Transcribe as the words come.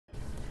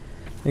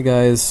Hey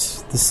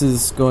guys, this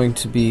is going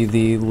to be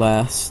the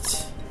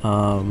last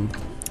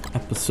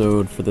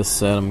episode for this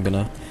set. I'm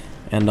gonna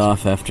end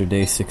off after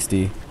day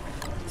 60,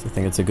 so I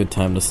think it's a good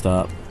time to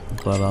stop.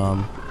 But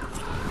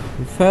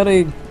we've had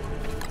a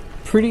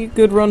pretty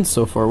good run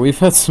so far. We've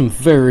had some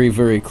very,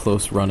 very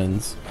close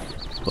run-ins,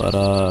 but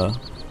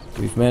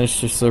we've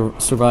managed to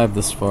survive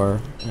this far,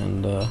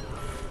 and I'm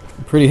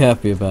pretty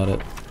happy about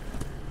it.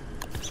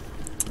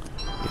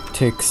 It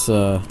takes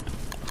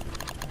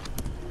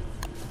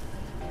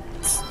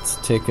it's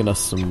taken us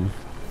some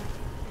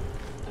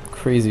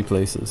crazy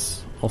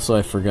places. Also,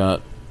 I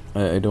forgot.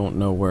 I don't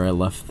know where I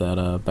left that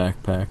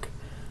backpack.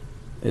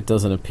 It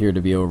doesn't appear to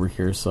be over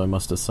here, so I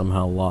must have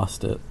somehow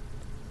lost it.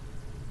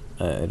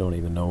 I don't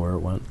even know where it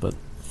went, but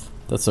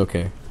that's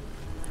okay.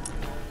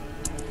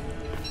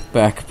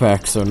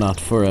 Backpacks are not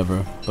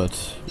forever,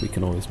 but we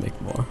can always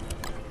make more.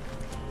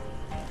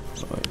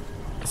 Oh, wait.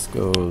 This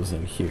goes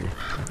in here,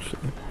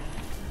 actually.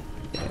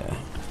 Yeah.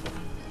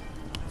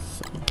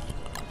 So,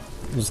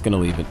 I'm just gonna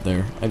leave it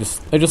there. I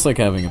just like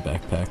having a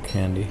backpack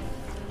handy.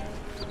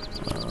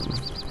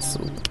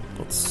 So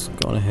let's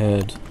go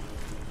ahead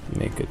and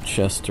make a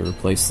chest to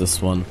replace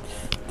this one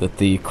that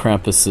the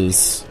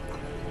Krampuses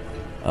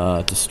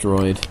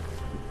destroyed.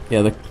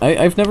 Yeah,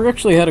 I've never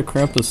actually had a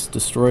Krampus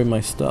destroy my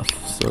stuff,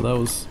 so that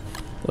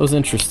was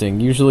interesting.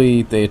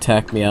 Usually they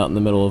attack me out in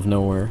the middle of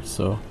nowhere,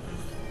 so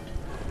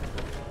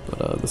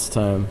but this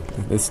time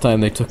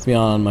they took me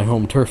on my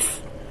home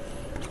turf.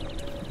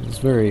 It was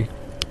very,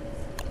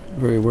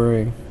 very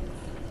worrying,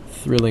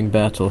 thrilling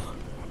battle.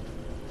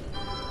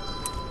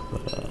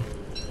 But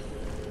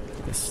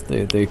yes,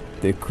 they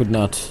could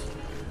not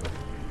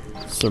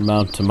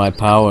surmount to my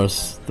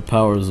powers, the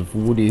powers of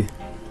Woody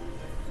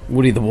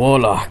the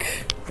Warlock.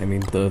 I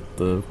mean the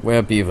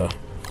Werebeaver,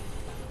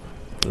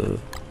 the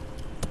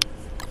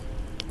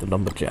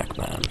Lumberjack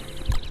Man.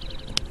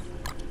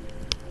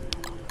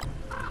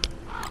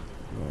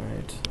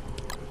 Alright.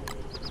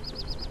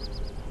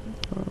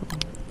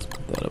 Let's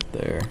put that up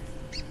there.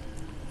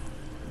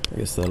 I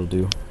guess that'll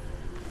do.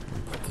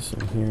 Put this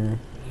in here.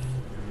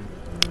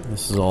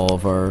 This is all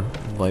of our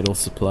vital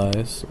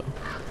supplies, so...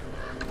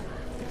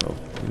 Oh,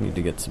 we need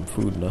to get some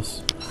food in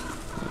us.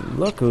 And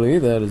luckily,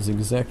 that is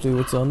exactly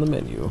what's on the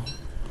menu.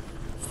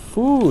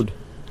 Food!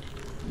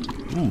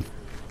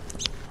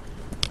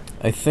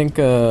 I think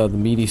the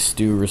meaty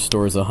stew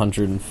restores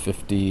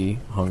 150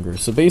 hunger.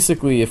 So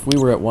basically, if we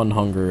were at 1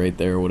 hunger right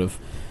there, it would have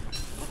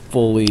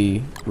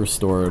fully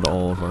restored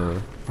all of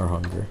our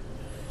hunger.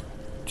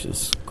 Which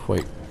is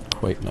quite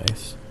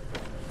nice.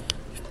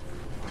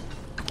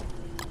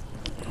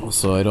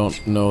 Also, I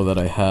don't know that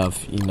I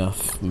have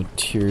enough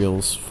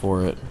materials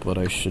for it, but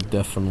I should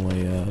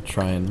definitely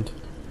try and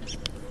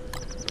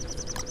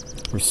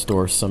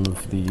restore some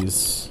of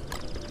these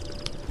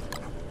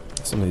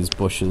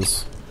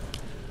bushes.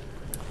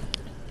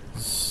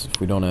 If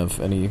we don't have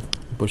any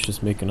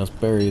bushes making us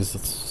berries,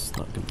 that's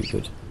not gonna be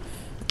good.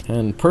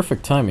 And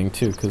perfect timing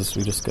too, because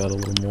we just got a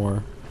little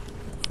more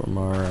from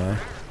our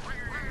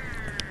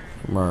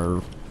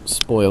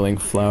spoiling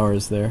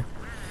flowers there.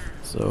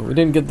 So we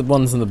didn't get the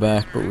ones in the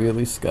back, but we at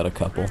least got a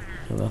couple,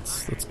 and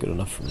that's good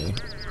enough for me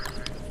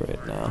for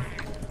right now.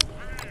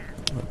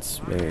 Let's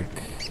make...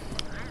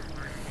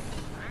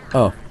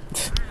 Oh.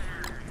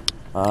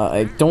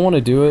 I don't want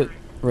to do it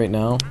right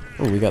now.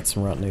 Oh, we got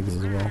some rotten eggs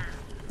as well.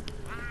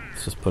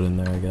 Let's just put in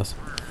there, I guess.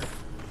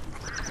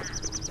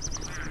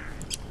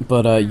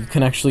 But you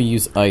can actually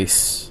use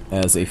ice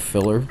as a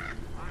filler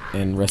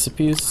in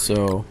recipes,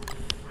 so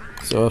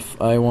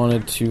if I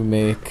wanted to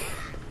make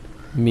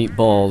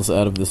meatballs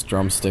out of this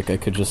drumstick, I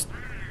could just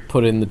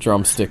put in the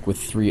drumstick with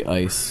 3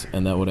 ice,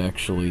 and that would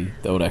actually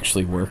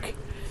work.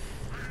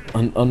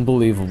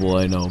 Unbelievable,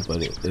 I know,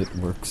 but it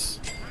works.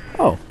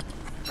 Oh,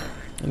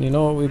 and you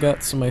know what? We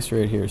got some ice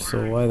right here,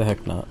 so why the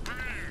heck not?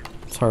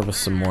 Let's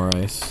harvest some more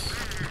ice.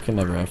 You can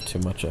never have too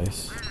much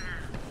ice.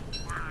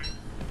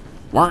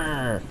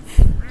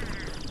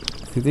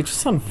 They just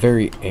sound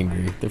very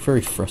angry. They're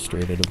very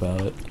frustrated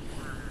about it.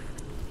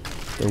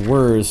 Their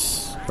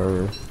whirs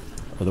are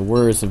the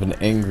words of an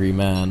angry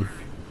man.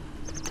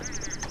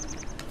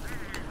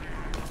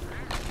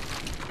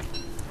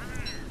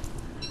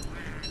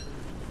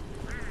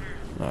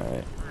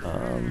 Alright,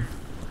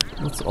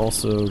 let's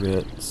also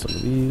get some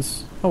of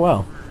these. Oh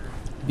wow,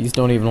 these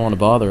don't even want to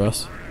bother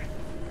us,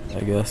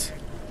 I guess.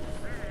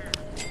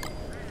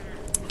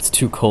 It's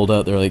too cold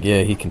out there, like,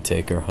 yeah, he can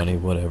take our honey,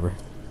 whatever.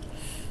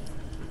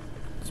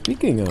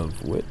 Speaking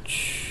of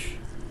which...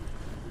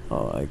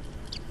 Oh,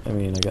 I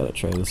mean, I gotta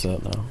try this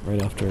out now,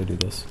 right after I do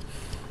this.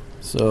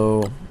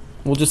 So,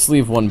 we'll just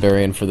leave 1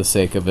 berry in for the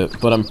sake of it,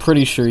 but I'm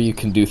pretty sure you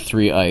can do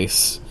 3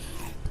 ice,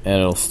 and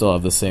it'll still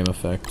have the same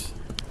effect.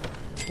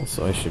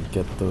 Also, I should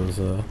get those,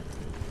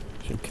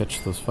 should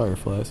catch those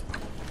fireflies.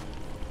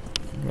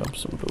 Grab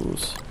some of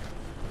those.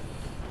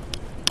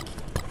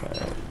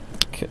 Alright,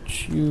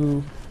 catch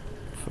you.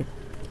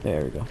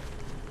 There we go.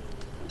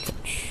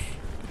 Catch.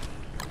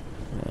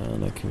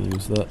 And I can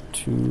use that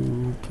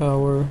to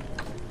power.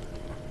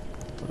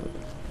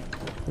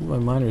 Where'd my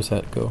miner's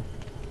hat go?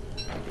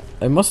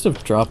 I must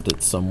have dropped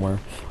it somewhere.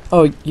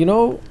 Oh, you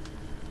know,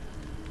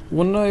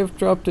 wouldn't I have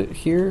dropped it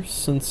here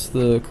since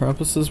the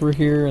Krampuses were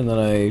here and then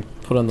I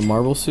put on the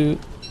marble suit?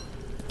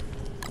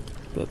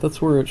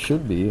 That's where it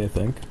should be, I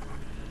think.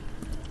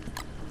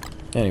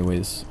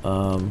 Anyways,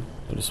 I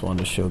just wanted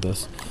to show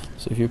this.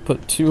 So if you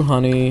put 2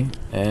 honey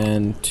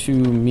and 2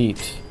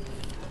 meat,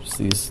 just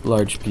these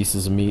large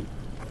pieces of meat,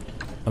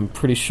 I'm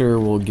pretty sure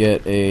we'll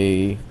get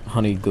a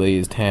honey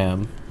glazed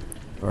ham,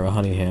 or a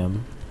honey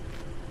ham.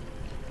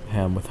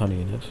 Ham with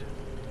honey in it.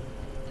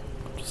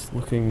 I'm just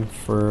looking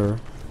for...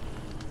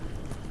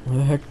 where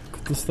the heck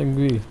could this thing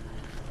be?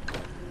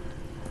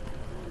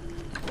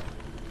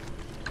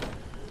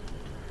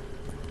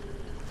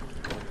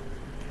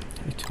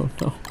 I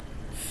don't know.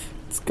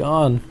 It's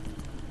gone.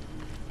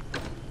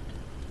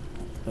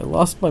 I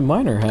lost my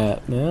miner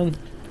hat, man.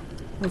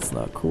 That's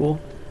not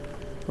cool.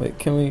 Wait,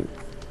 can we...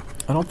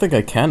 I don't think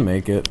I can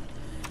make it.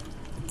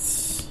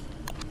 It's...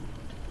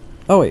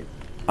 oh, wait.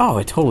 Oh,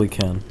 I totally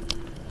can.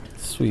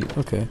 Sweet,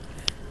 okay.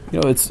 You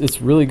know,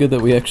 it's really good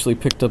that we actually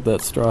picked up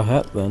that straw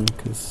hat then,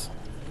 because...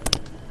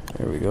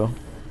 there we go.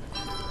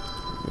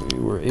 We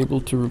were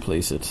able to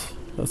replace it.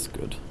 That's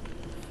good.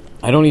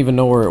 I don't even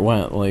know where it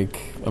went.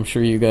 Like, I'm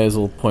sure you guys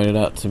will point it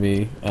out to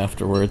me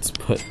afterwards,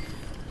 but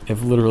I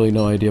have literally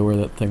no idea where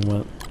that thing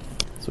went.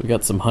 So we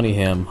got some honey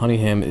ham. Honey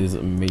ham is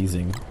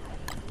amazing.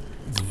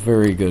 It's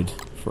very good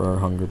for our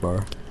hunger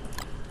bar.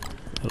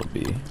 It'll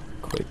be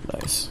quite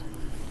nice.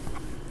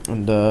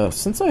 And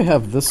since I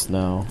have this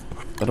now,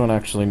 I don't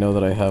actually know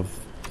that I have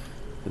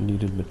the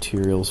needed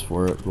materials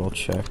for it, but I'll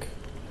check.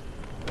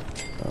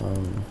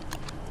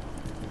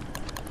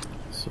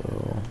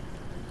 So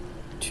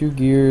 2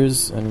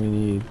 gears, and we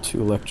need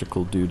 2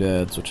 electrical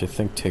doodads, which I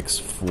think takes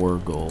 4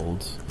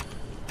 gold.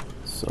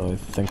 So I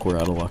think we're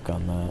out of luck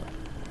on that.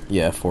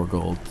 Yeah, 4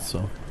 gold,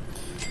 so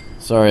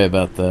sorry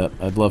about that.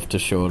 I'd love to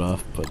show it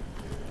off, but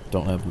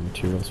don't have the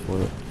materials for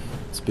it.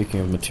 Speaking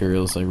of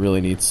materials, I really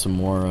need some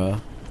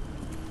more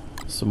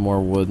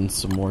wood and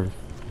some more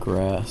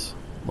grass.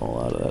 I'm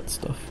all out of that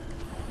stuff.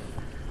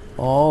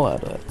 All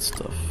out of that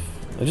stuff.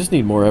 I just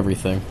need more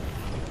everything.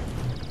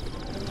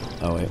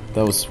 Oh wait,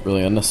 that was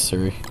really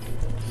unnecessary.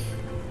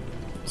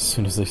 As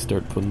soon as I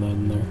start putting that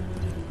in there.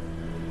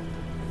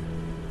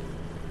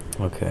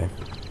 Okay.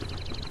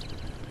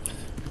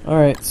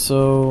 Alright,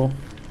 so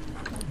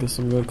I guess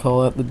I'm gonna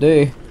call that the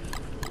day.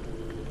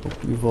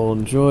 Hope you've all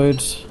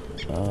enjoyed.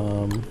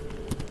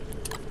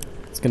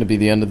 It's gonna be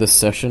the end of this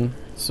session.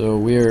 So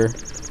we're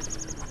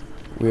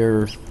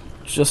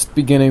just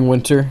beginning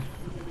winter,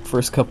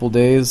 first couple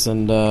days,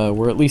 and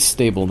we're at least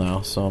stable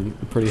now, so I'm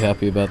pretty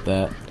happy about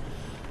that.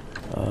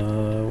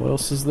 What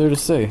else is there to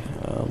say?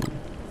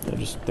 I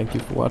just thank you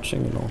for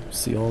watching, and I'll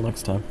see you all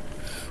next time.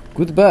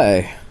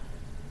 Goodbye!